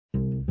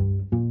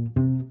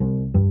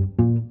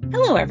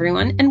Hello,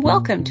 everyone, and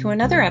welcome to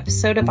another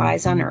episode of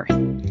Eyes on Earth.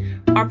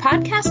 Our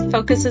podcast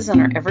focuses on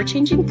our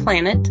ever-changing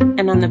planet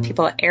and on the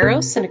people at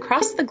Aeros and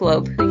across the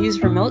globe who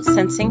use remote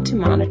sensing to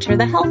monitor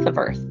the health of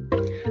Earth.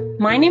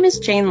 My name is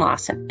Jane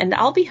Lawson, and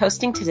I'll be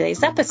hosting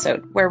today's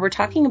episode, where we're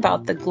talking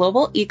about the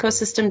Global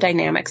Ecosystem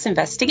Dynamics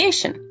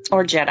Investigation,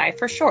 or GEDI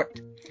for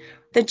short.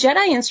 The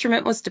GEDI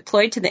instrument was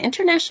deployed to the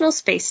International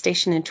Space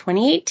Station in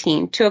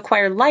 2018 to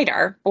acquire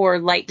LIDAR, or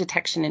light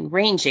detection and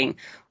ranging,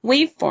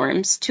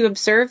 waveforms to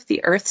observe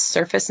the Earth's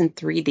surface in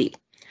 3D.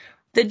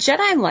 The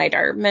GEDI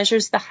LIDAR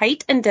measures the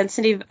height and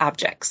density of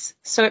objects,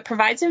 so it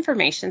provides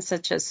information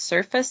such as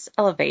surface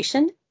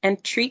elevation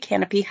and tree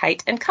canopy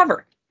height and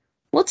cover.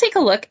 We'll take a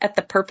look at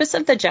the purpose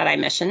of the GEDI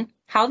mission,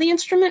 how the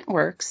instrument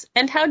works,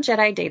 and how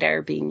GEDI data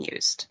are being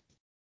used.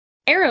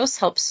 Aeros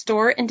helps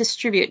store and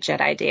distribute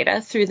GEDI data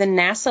through the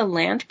NASA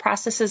Land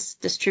Processes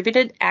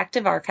Distributed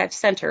Active Archive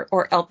Center,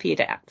 or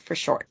LPDAC for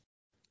short.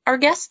 Our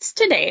guests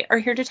today are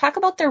here to talk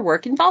about their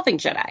work involving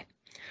GEDI.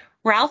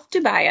 Ralph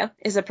Dubaya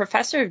is a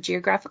professor of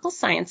geographical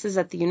sciences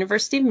at the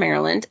University of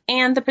Maryland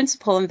and the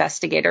principal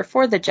investigator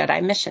for the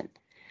GEDI mission.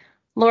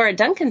 Laura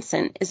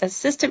Duncanson is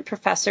assistant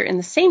professor in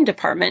the same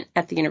department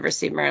at the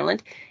University of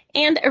Maryland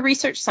and a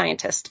research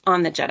scientist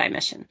on the GEDI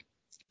mission.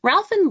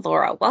 Ralph and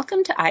Laura,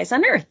 welcome to Eyes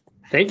on Earth.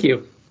 Thank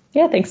you.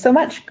 Yeah, thanks so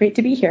much. Great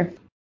to be here.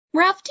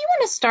 Ralph, do you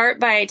want to start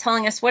by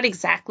telling us what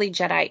exactly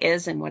GEDI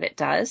is and what it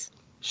does?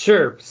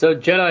 Sure. So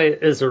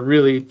GEDI is a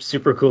really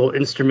super cool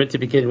instrument to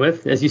begin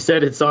with. As you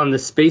said, it's on the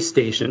space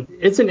station.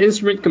 It's an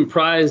instrument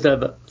comprised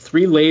of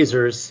 3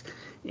 lasers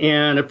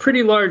and a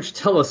pretty large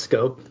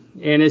telescope.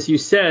 And as you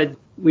said,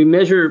 we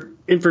measure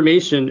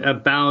information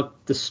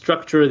about the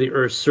structure of the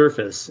Earth's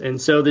surface.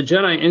 And so the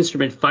GEDI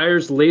instrument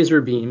fires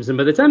laser beams. And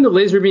by the time the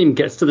laser beam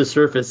gets to the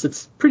surface,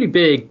 it's pretty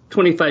big,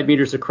 25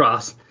 meters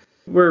across.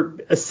 We're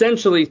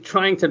essentially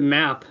trying to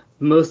map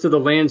most of the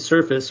land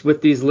surface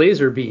with these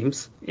laser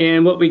beams.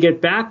 And what we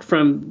get back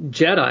from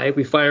GEDI,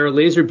 we fire a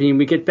laser beam,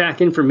 we get back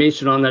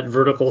information on that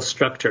vertical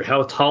structure.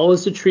 How tall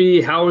is the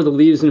tree? How are the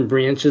leaves and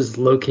branches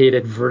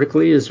located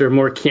vertically? Is there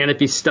more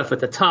canopy stuff at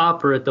the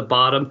top or at the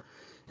bottom?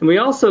 And we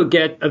also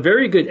get a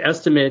very good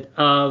estimate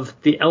of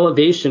the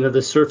elevation of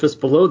the surface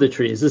below the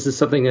trees. This is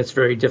something that's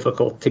very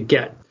difficult to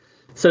get.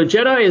 So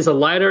GEDI is a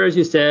LIDAR, as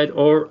you said,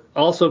 or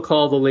also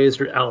called the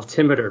laser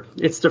altimeter.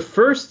 It's the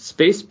first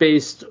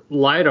space-based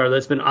LIDAR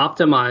that's been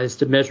optimized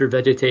to measure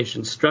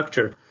vegetation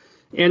structure.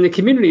 And the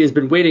community has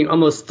been waiting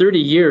almost 30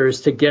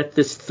 years to get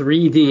this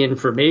 3D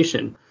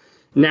information.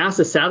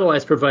 NASA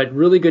satellites provide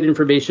really good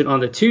information on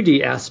the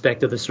 2D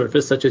aspect of the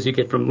surface, such as you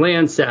get from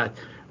Landsat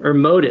or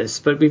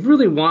MODIS, but we've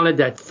really wanted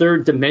that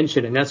third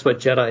dimension, and that's what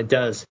GEDI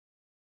does.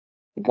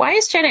 Why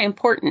is GEDI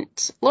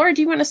important? Laura,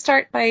 do you want to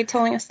start by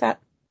telling us that?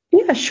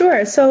 Yeah,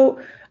 sure.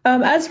 So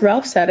as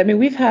Ralph said,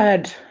 we've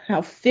had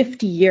now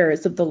 50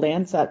 years of the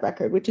Landsat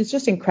record, which is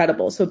just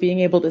incredible. So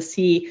being able to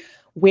see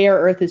where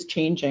Earth is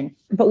changing.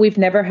 But we've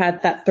never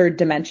had that third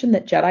dimension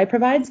that GEDI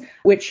provides,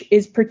 which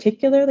is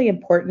particularly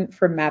important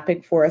for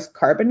mapping forest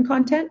carbon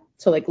content.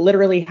 So like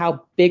literally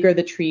how big are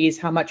the trees,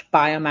 how much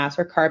biomass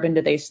or carbon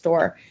do they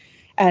store?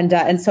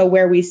 And so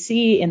where we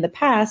see in the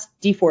past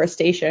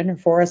deforestation or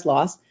forest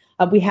loss,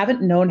 we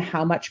haven't known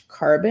how much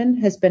carbon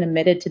has been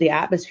emitted to the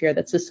atmosphere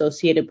that's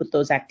associated with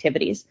those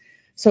activities.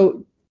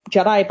 So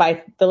GEDI,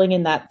 by filling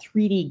in that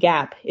 3D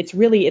gap, it's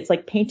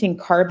like painting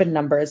carbon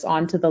numbers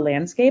onto the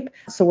landscape.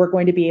 So we're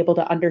going to be able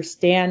to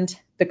understand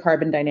the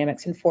carbon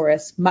dynamics in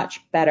forests much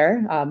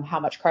better, how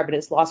much carbon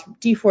is lost from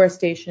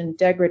deforestation,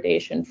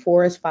 degradation,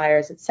 forest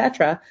fires,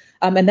 etc.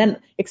 And then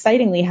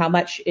excitingly, how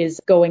much is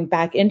going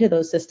back into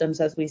those systems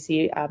as we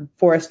see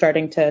forests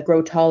starting to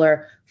grow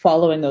taller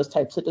following those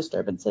types of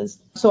disturbances.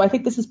 So I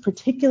think this is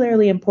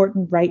particularly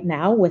important right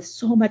now with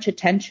so much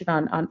attention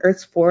on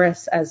Earth's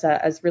forests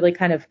as really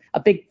kind of a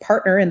big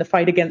partner in the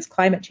fight against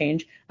climate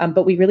change.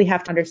 But we really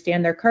have to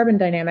understand their carbon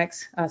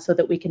dynamics so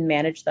that we can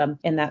manage them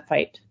in that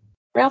fight.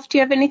 Ralph, do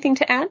you have anything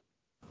to add?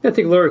 I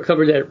think Laura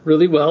covered that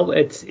really well.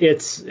 It's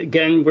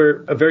again,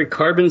 we're a very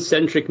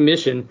carbon-centric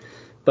mission,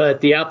 but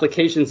the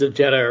applications of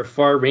GEDI are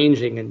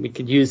far-ranging, and we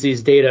could use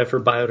these data for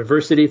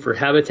biodiversity, for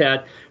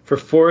habitat, for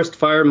forest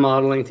fire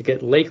modeling, to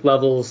get lake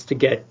levels, to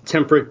get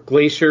temperate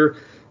glacier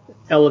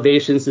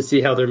elevations, to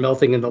see how they're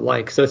melting and the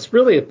like. So it's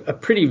really a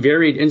pretty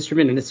varied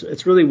instrument, and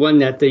it's really one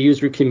that the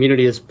user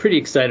community is pretty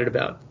excited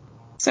about.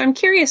 So I'm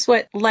curious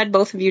what led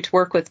both of you to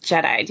work with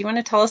GEDI. Do you want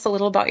to tell us a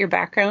little about your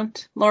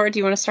background? Laura, do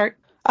you want to start?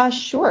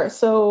 Sure.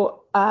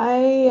 So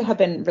I have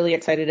been really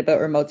excited about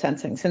remote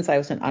sensing since I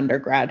was an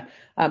undergrad.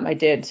 I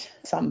did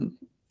some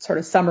sort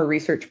of summer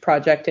research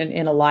project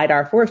in a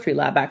LIDAR forestry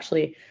lab,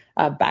 actually,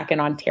 back in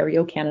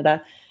Ontario,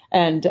 Canada,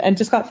 and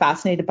just got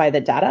fascinated by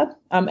the data.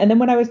 And then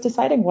when I was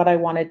deciding what I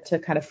wanted to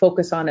kind of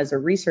focus on as a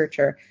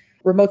researcher,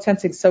 remote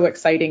sensing is so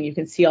exciting. You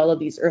can see all of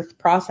these Earth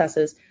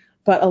processes,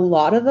 but a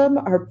lot of them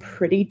are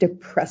pretty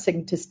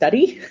depressing to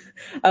study.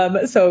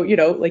 So,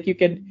 like you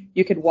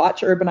can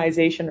watch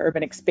urbanization,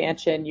 urban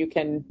expansion, you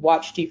can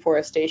watch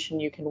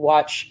deforestation, you can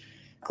watch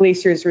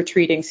glaciers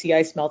retreating, sea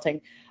ice melting.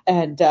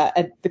 And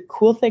the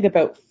cool thing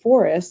about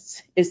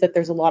forests is that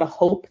there's a lot of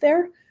hope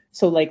there.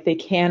 So like they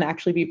can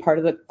actually be part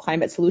of the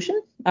climate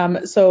solution.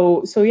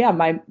 So yeah,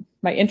 my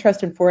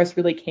interest in forests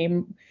really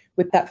came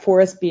with that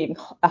forest being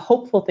a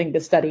hopeful thing to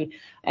study.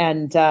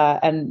 And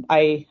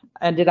I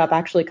ended up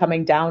actually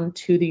coming down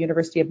to the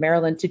University of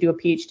Maryland to do a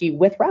PhD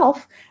with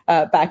Ralph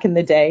back in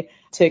the day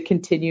to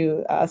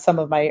continue some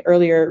of my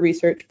earlier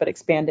research, but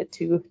expand it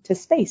to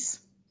space.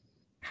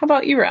 How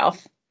about you,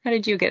 Ralph? How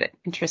did you get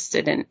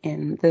interested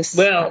in this?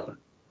 Well,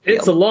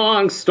 it's a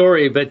long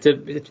story, but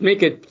to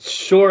make it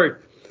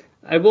short,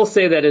 I will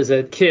say that as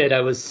a kid,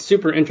 I was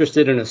super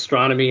interested in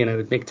astronomy and I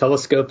would make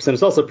telescopes, and I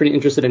was also pretty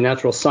interested in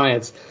natural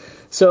science.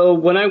 So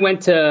when I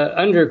went to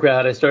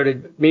undergrad, I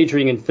started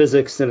majoring in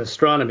physics and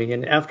astronomy.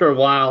 And after a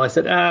while, I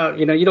said,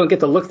 you don't get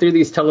to look through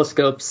these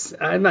telescopes.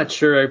 I'm not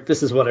sure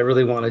this is what I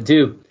really want to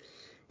do.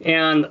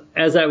 And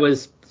as I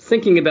was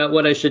thinking about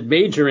what I should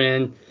major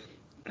in,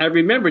 I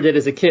remembered that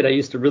as a kid, I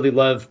used to really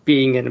love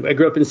I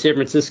grew up in San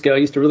Francisco. I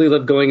used to really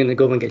love going into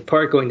Golden Gate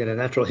Park, going to the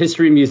Natural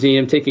History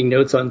Museum, taking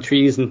notes on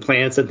trees and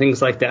plants and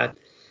things like that.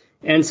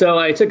 And so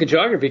I took a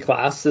geography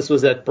class. This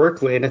was at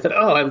Berkeley. And I thought,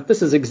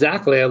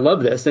 I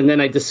love this. And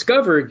then I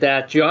discovered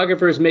that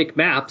geographers make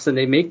maps, and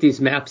they make these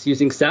maps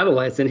using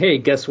satellites. And hey,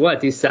 guess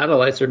what? These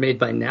satellites are made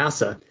by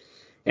NASA.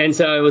 And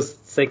so I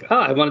was like,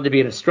 I wanted to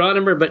be an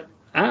astronomer, but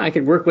I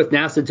could work with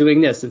NASA doing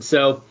this. And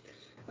so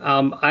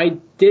I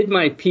did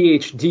my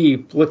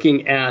PhD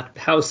looking at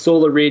how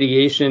solar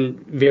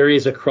radiation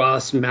varies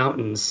across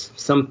mountains.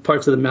 Some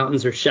parts of the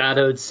mountains are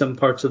shadowed. Some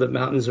parts of the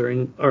mountains are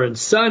in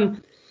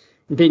sun.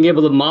 Being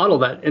able to model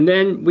that. And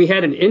then we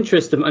had an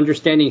interest of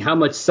understanding how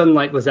much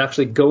sunlight was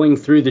actually going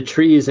through the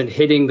trees and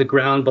hitting the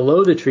ground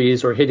below the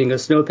trees or hitting a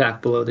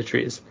snowpack below the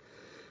trees.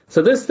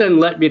 So this then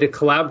led me to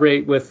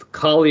collaborate with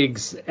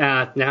colleagues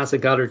at NASA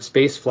Goddard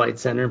Space Flight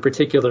Center, in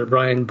particular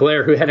Brian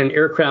Blair, who had an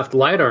aircraft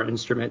LiDAR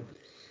instrument.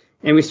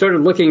 And we started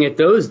looking at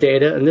those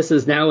data, and this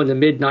is now in the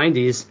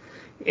mid-90s.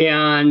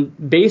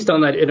 And based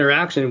on that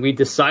interaction, we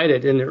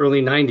decided in the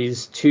early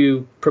 90s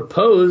to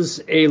propose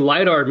a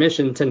LiDAR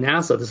mission to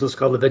NASA. This was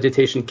called the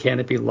Vegetation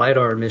Canopy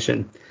LiDAR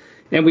mission.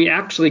 And we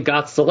actually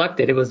got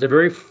selected. It was the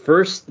very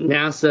first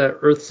NASA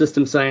Earth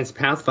System Science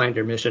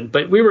Pathfinder mission.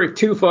 But we were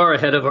too far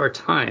ahead of our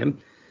time.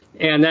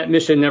 And that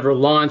mission never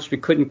launched. We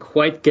couldn't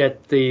quite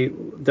get the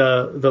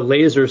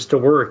lasers to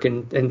work.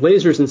 And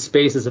lasers in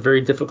space is a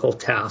very difficult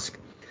task.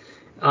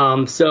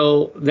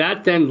 So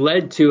that then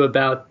led to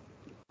about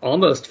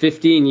almost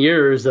 15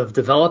 years of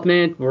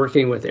development,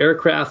 working with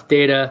aircraft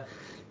data,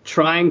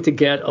 trying to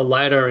get a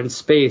LiDAR in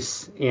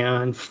space.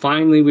 And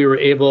finally, we were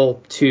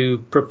able to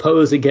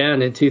propose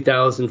again in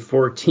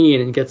 2014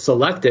 and get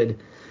selected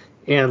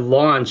and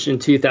launch in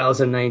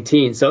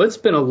 2019. So it's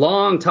been a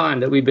long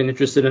time that we've been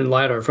interested in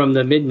LiDAR from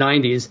the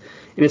mid-90s.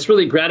 And it's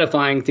really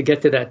gratifying to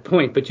get to that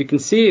point. But you can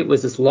see it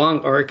was this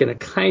long arc and a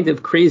kind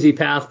of crazy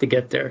path to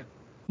get there.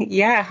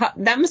 Yeah,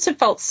 that must have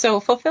felt so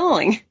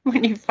fulfilling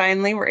when you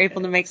finally were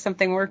able to make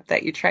something work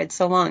that you tried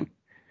so long.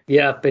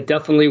 Yeah, it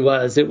definitely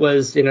was. It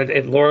was,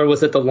 and Laura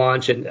was at the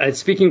launch. And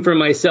speaking for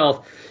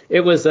myself, it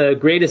was the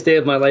greatest day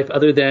of my life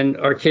other than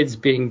our kids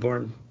being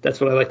born.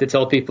 That's what I like to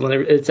tell people,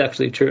 and it's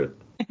actually true.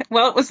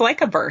 Well, it was like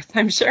a birth,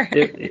 I'm sure.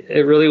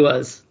 It really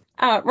was.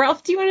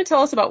 Ralph, do you want to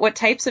tell us about what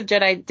types of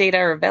JEDI data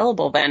are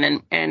available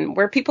then and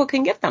where people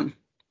can get them,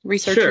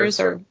 researchers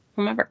or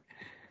whomever?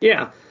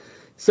 Yeah.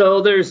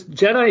 So there's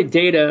JEDI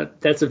data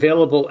that's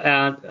available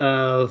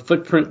at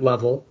footprint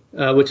level,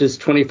 which is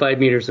 25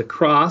 meters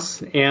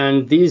across.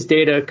 And these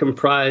data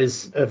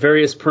comprise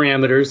various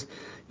parameters: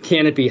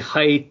 canopy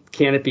height,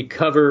 canopy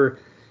cover,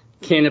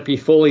 canopy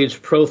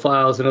foliage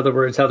profiles. In other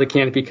words, how the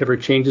canopy cover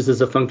changes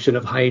as a function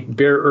of height,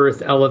 bare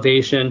earth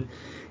elevation.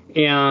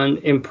 And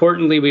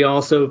importantly, we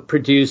also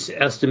produce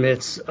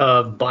estimates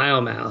of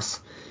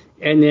biomass.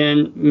 And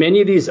then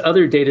many of these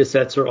other data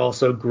sets are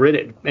also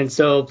gridded. And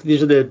so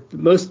these are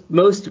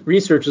most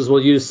researchers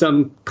will use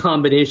some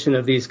combination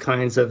of these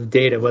kinds of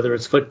data, whether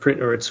it's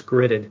footprint or it's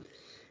gridded.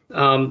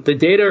 The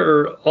data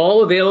are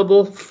all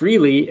available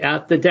freely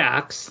at the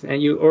DACs.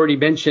 And you already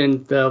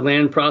mentioned the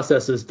Land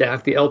Processes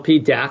DAC, the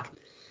LP DAC,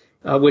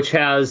 which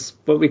has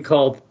what we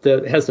call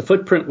has the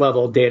footprint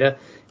level data.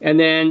 And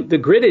then the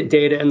gridded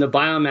data and the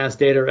biomass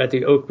data are at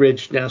the Oak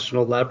Ridge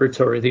National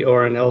Laboratory, the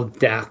ORNL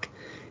DAC.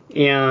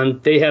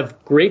 And they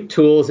have great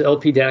tools.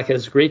 LPDAC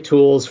has great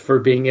tools for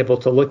being able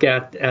to look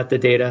at the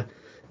data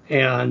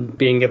and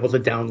being able to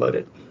download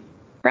it.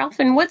 Ralph,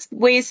 in what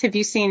ways have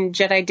you seen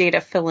JEDI data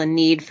fill a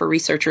need for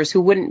researchers who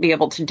wouldn't be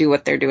able to do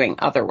what they're doing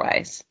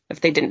otherwise if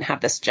they didn't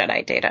have this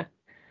JEDI data?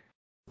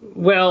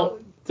 Well,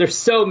 there's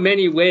so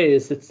many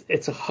ways.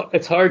 It's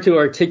hard to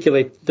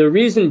articulate. The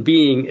reason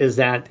being is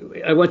that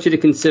I want you to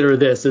consider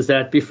this, is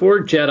that before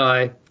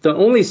JEDI, the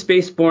only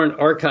spaceborne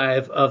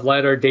archive of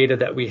LiDAR data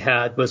that we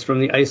had was from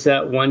the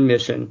ISAT-1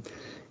 mission.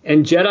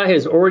 And JEDI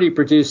has already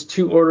produced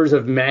 2 orders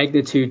of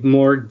magnitude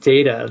more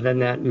data than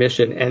that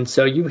mission. And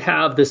so you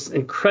have this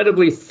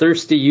incredibly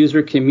thirsty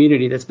user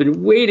community that's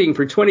been waiting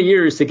for 20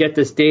 years to get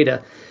this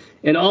data.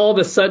 And all of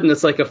a sudden,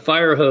 it's like a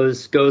fire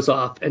hose goes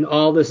off and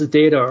all this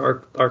data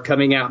are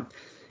coming out.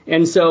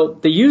 And so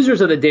the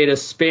users of the data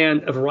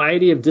span a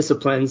variety of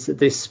disciplines,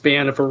 they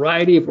span a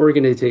variety of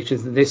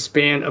organizations, and they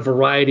span a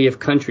variety of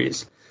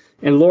countries.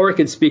 And Laura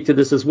could speak to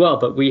this as well,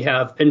 but we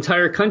have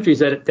entire countries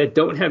that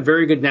don't have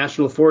very good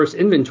national forest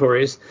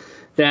inventories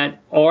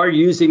that are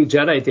using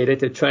JEDI data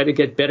to try to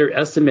get better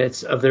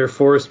estimates of their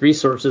forest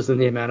resources and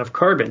the amount of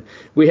carbon.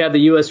 We have the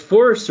U.S.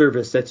 Forest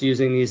Service that's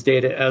using these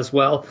data as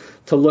well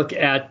to look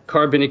at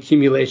carbon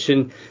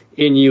accumulation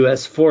in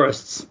U.S.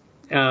 forests.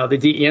 The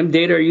DEM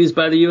data are used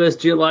by the U.S.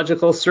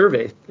 Geological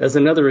Survey as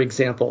another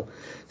example.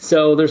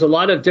 So there's a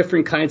lot of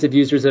different kinds of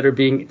users that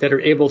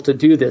are able to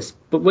do this.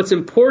 But what's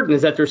important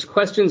is that there's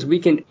questions we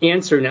can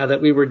answer now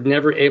that we were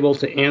never able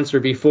to answer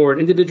before. And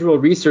individual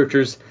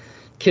researchers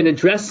can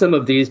address some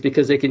of these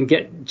because they can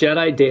get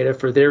JEDI data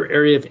for their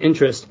area of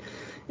interest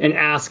and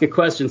ask a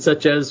question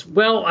such as,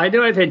 well, I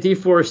know I've had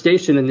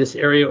deforestation in this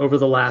area over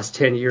the last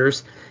 10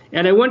 years,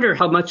 and I wonder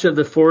how much of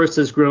the forest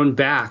has grown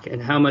back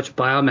and how much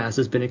biomass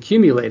has been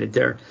accumulated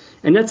there.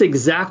 And that's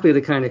exactly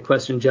the kind of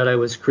question JEDI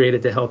was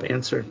created to help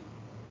answer.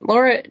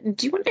 Laura,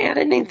 do you want to add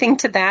anything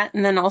to that?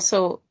 And then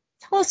also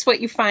tell us what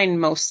you find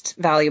most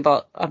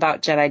valuable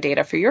about JEDI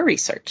data for your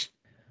research.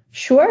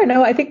 Sure.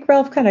 No, I think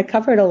Ralph kind of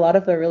covered a lot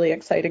of the really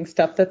exciting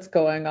stuff that's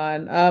going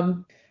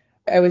on.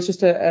 I was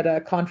just at a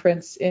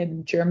conference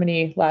in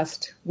Germany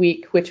last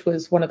week, which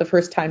was one of the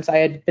first times I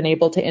had been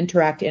able to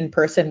interact in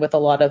person with a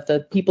lot of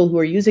the people who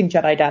are using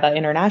JEDI data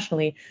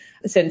internationally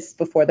since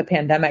before the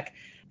pandemic.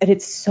 And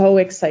it's so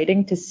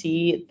exciting to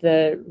see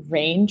the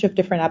range of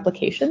different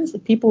applications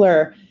that people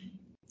are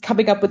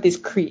coming up with these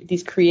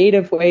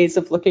creative ways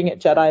of looking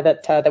at JEDI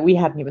that we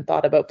hadn't even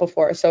thought about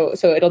before. So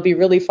it'll be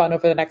really fun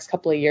over the next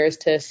couple of years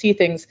to see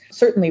things.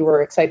 Certainly,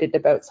 we're excited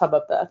about some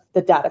of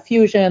the data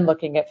fusion,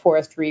 looking at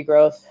forest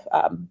regrowth,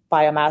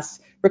 biomass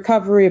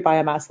recovery,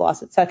 biomass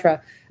loss,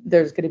 etc.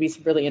 There's going to be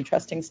some really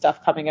interesting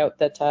stuff coming out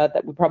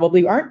that we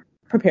probably aren't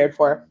prepared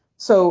for.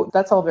 So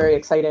that's all very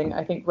exciting.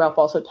 I think Ralph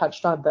also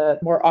touched on the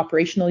more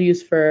operational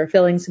use for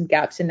filling some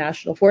gaps in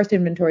national forest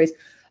inventories.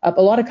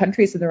 A lot of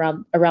countries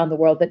around the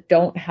world that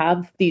don't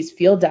have these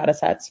field data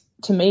sets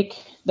to make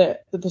the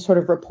sort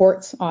of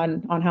reports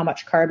on how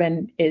much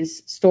carbon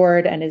is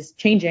stored and is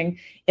changing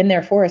in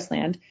their forest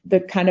land. The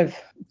kind of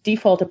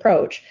default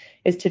approach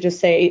is to just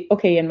say,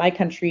 okay, in my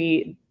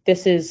country,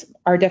 this is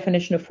our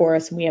definition of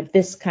forest, and we have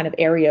this kind of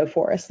area of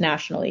forest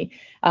nationally.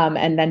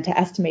 And then to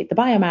estimate the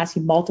biomass,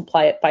 you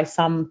multiply it by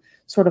some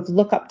sort of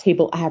lookup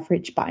table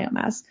average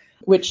biomass,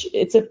 which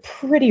it's a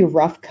pretty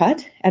rough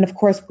cut. And of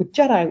course, with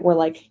JEDI, we're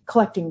like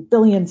collecting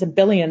billions and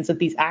billions of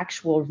these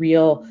actual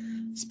real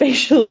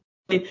spatially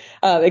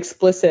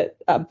explicit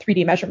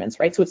 3D measurements,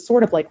 right? So it's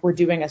sort of like we're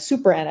doing a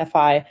super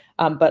NFI,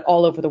 but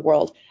all over the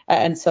world.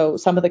 And so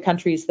some of the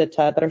countries that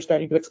are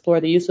starting to explore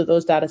the use of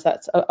those data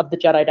sets, of the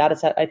JEDI data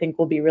set, I think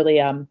will be really,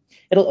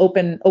 it'll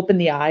open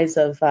the eyes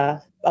of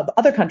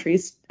other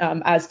countries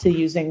as to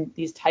using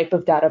these type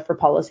of data for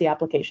policy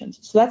applications.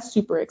 So that's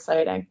super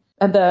exciting.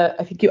 And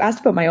I think you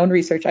asked about my own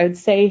research. I would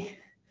say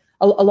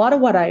a lot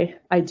of what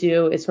I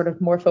do is sort of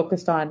more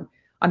focused on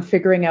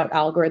figuring out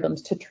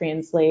algorithms to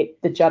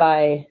translate the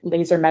JEDI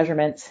laser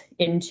measurements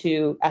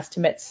into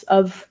estimates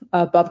of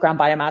above ground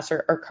biomass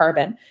or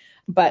carbon.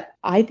 But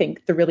I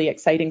think the really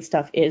exciting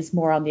stuff is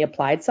more on the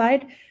applied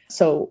side.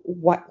 So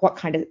what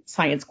kind of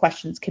science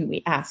questions can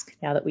we ask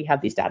now that we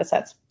have these data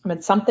sets? I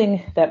mean,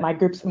 something that my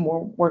group's been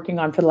working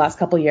on for the last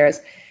couple of years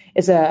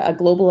is a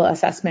global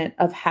assessment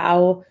of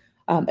how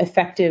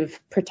effective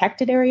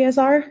protected areas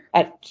are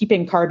at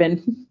keeping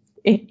carbon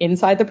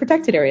inside the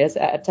protected areas,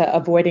 at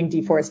avoiding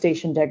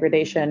deforestation,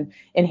 degradation,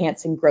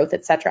 enhancing growth,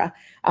 etc.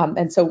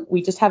 And so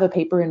we just have a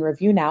paper in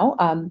review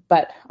now,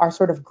 but our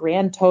sort of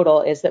grand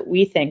total is that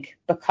we think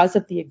because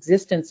of the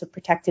existence of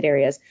protected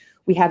areas,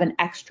 we have an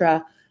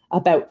extra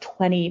about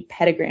 20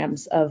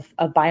 petagrams of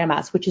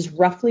biomass, which is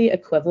roughly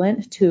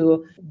equivalent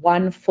to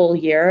 1 full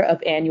year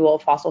of annual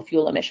fossil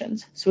fuel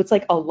emissions. So it's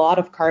like a lot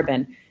of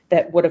carbon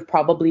that would have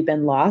probably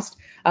been lost.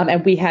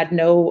 And we had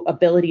no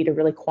ability to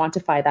really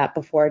quantify that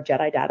before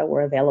JEDI data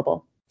were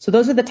available. So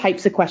those are the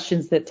types of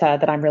questions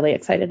that I'm really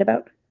excited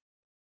about.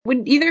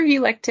 Would either of you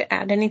like to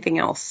add anything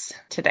else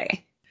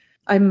today?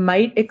 I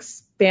might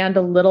expand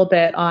a little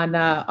bit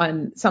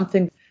on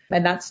something,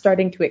 and that's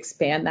starting to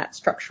expand that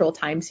structural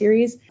time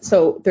series.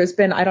 So there's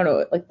been, I don't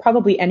know, like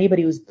probably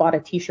anybody who's bought a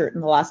t-shirt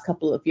in the last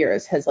couple of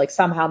years has like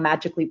somehow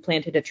magically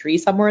planted a tree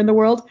somewhere in the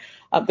world.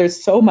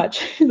 There's so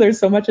much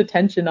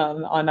attention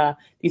on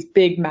these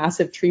big,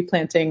 massive tree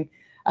planting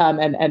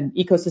and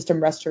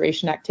ecosystem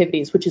restoration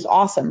activities, which is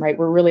awesome, right?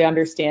 We're really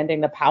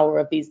understanding the power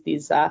of these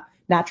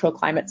natural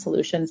climate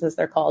solutions, as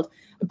they're called.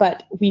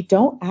 But we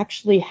don't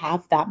actually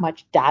have that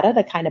much data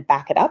to kind of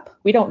back it up.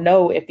 We don't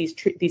know if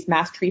these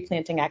mass tree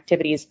planting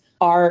activities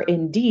are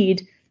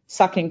indeed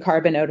sucking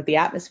carbon out of the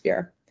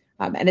atmosphere,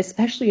 and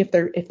especially if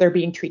they're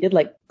being treated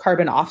like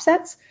carbon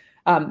offsets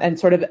and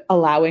sort of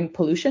allowing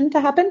pollution to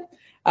happen.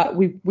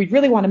 we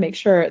really want to make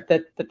sure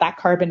that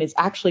carbon is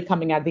actually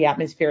coming out of the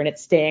atmosphere and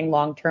it's staying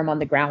long term on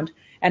the ground.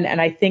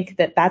 And I think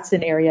that that's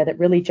an area that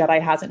really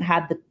JEDI hasn't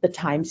had the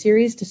time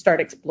series to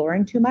start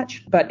exploring too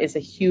much, but is a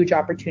huge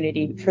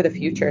opportunity for the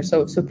future.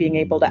 So being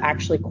able to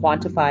actually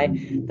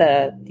quantify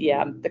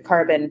the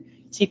carbon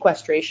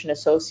sequestration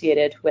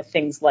associated with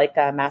things like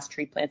mass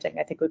tree planting,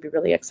 I think would be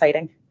really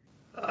exciting.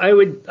 I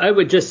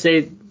would just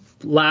say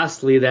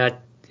lastly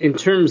that in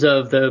terms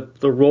of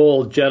the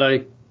role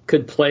JEDI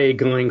could play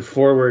going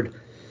forward,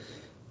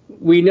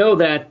 we know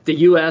that the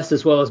U.S.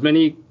 as well as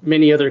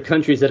many other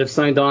countries that have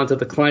signed on to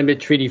the climate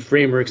treaty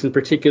frameworks, in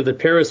particular the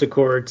Paris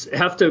Accords,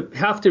 have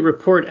to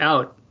report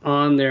out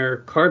on their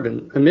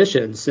carbon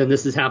emissions. And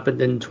this has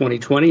happened in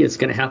 2020. It's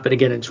going to happen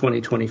again in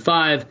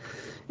 2025.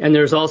 And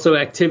there's also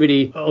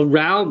activity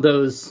around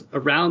those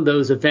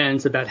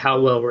events about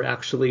how well we're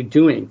actually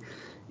doing.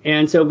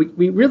 And so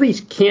we really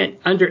can't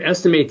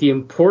underestimate the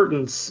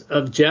importance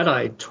of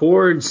JEDI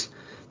towards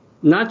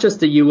not just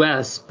the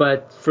U.S.,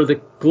 but for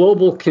the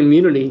global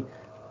community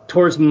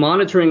towards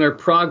monitoring our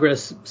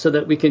progress so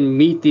that we can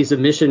meet these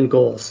emission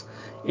goals.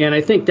 And I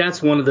think that's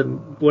one of the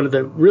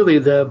really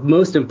the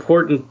most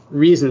important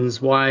reasons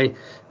why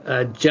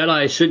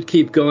JEDI should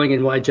keep going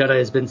and why JEDI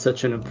has been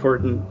such an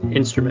important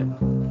instrument.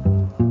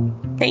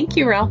 Thank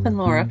you, Ralph and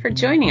Laura, for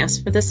joining us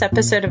for this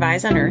episode of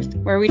Eyes on Earth,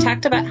 where we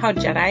talked about how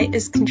JEDI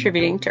is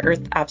contributing to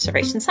Earth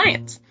observation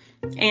science.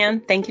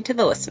 And thank you to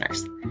the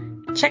listeners.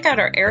 Check out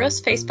our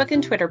AROS Facebook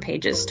and Twitter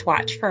pages to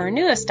watch for our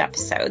newest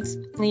episodes.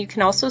 And you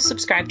can also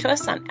subscribe to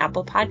us on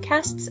Apple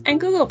Podcasts and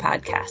Google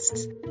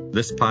Podcasts.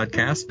 This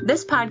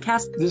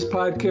podcast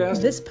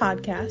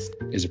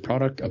is a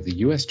product of the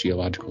U.S.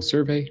 Geological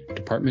Survey,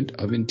 Department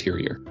of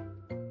Interior.